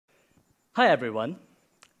Hi everyone.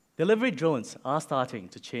 Delivery drones are starting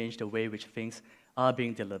to change the way which things are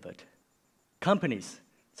being delivered. Companies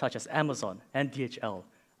such as Amazon and DHL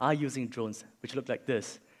are using drones which look like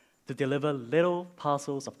this to deliver little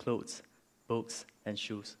parcels of clothes, books, and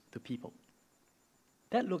shoes to people.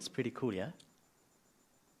 That looks pretty cool, yeah?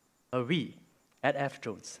 But we, at F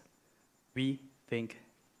Drones, we think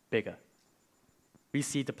bigger. We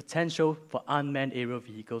see the potential for unmanned aerial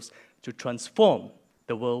vehicles to transform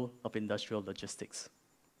the world of industrial logistics.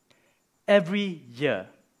 Every year,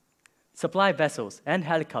 supply vessels and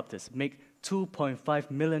helicopters make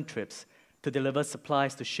 2.5 million trips to deliver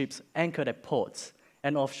supplies to ships anchored at ports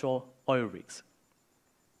and offshore oil rigs.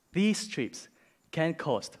 These trips can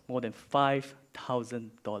cost more than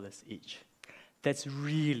 $5,000 each. That's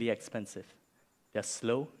really expensive. They're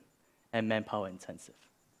slow and manpower intensive.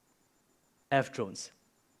 F Drones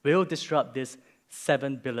will disrupt this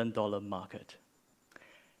 $7 billion market.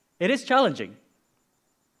 It is challenging.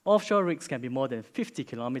 Offshore rigs can be more than 50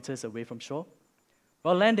 kilometers away from shore,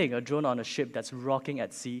 while landing a drone on a ship that's rocking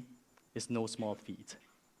at sea is no small feat.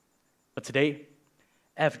 But today,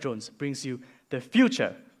 F Drones brings you the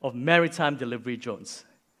future of maritime delivery drones.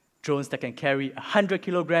 Drones that can carry 100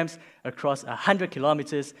 kilograms across 100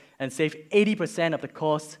 kilometers and save 80% of the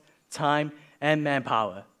cost, time, and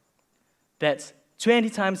manpower. That's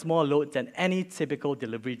 20 times more load than any typical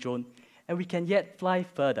delivery drone, and we can yet fly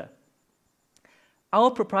further.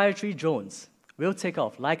 Our proprietary drones will take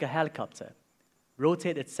off like a helicopter,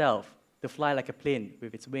 rotate itself to fly like a plane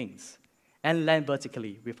with its wings, and land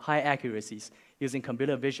vertically with high accuracies using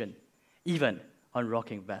computer vision, even on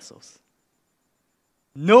rocking vessels.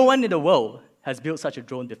 No one in the world has built such a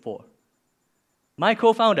drone before. My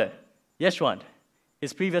co-founder, Yeshwant,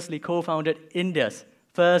 has previously co-founded India's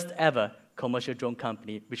first ever commercial drone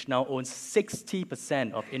company, which now owns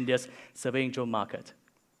 60% of India's surveying drone market.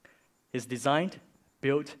 He's designed,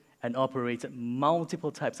 built, and operated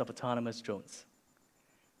multiple types of autonomous drones.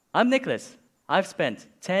 I'm Nicholas. I've spent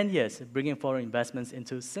 10 years bringing foreign investments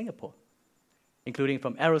into Singapore, including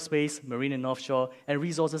from aerospace, marine and offshore, and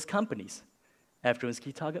resources companies, F Drones'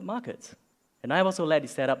 key target markets. And I've also led the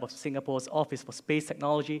setup of Singapore's Office for Space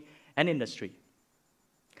Technology and Industry.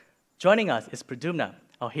 Joining us is Pradyumna,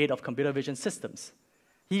 our head of computer vision systems.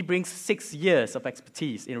 He brings 6 years of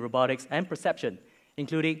expertise in robotics and perception,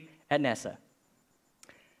 including at NASA.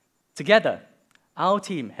 Together, our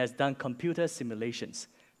team has done computer simulations,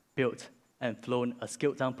 built and flown a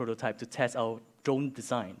scaled-down prototype to test our drone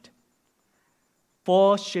design.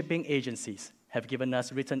 4 shipping agencies have given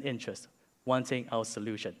us written interest wanting our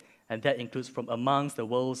solution, and that includes from amongst the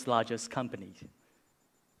world's largest companies.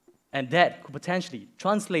 And that could potentially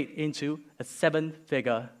translate into a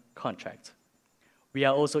 7-figure contract. We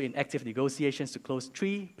are also in active negotiations to close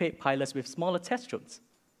 3 paid pilots with smaller test drones.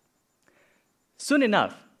 Soon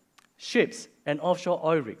enough, ships and offshore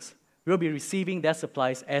oil rigs will be receiving their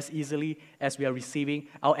supplies as easily as we are receiving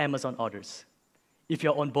our Amazon orders. If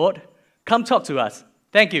you're on board, come talk to us.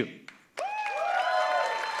 Thank you.